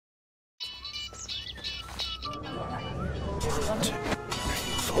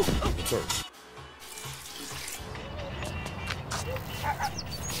Oh, sorry.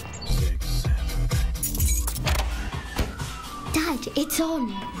 Dad, it's on.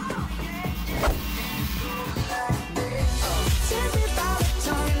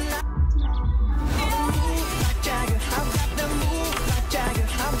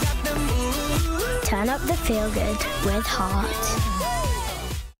 Turn up the feel-good with Heart.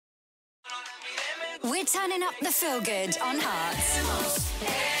 We're turning up the feel-good on Heart.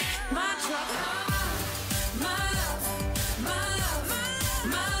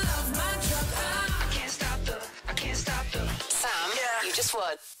 Sam, you just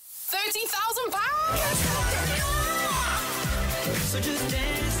won £30,000!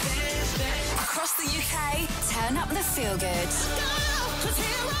 Across the UK, turn up the feel-good.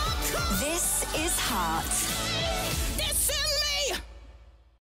 This is Heart.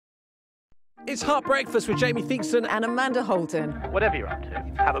 It's Heart Breakfast with Jame, Thekston and Amanda Holden. Whatever you're up to,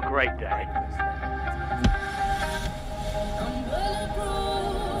 have a great day.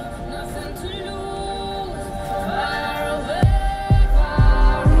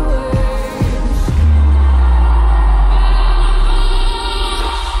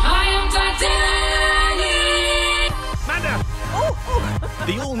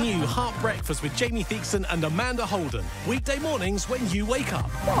 The all-new Heart Breakfast with Jame, Thekston and Amanda Holden. Weekday mornings when you wake up.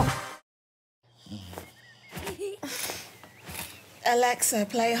 Alexa,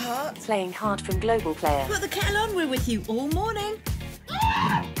 play Heart. Playing Heart from Global Player. Put the kettle on, we're with you all morning.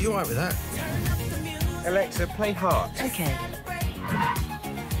 You all right with that? Alexa, play Heart. Okay.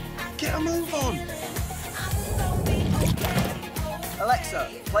 Get a move on. Alexa,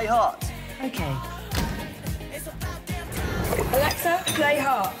 play Heart. Okay. Alexa, play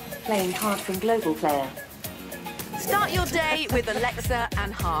Heart. Playing Heart from Global Player. Start your day with Alexa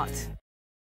and Heart.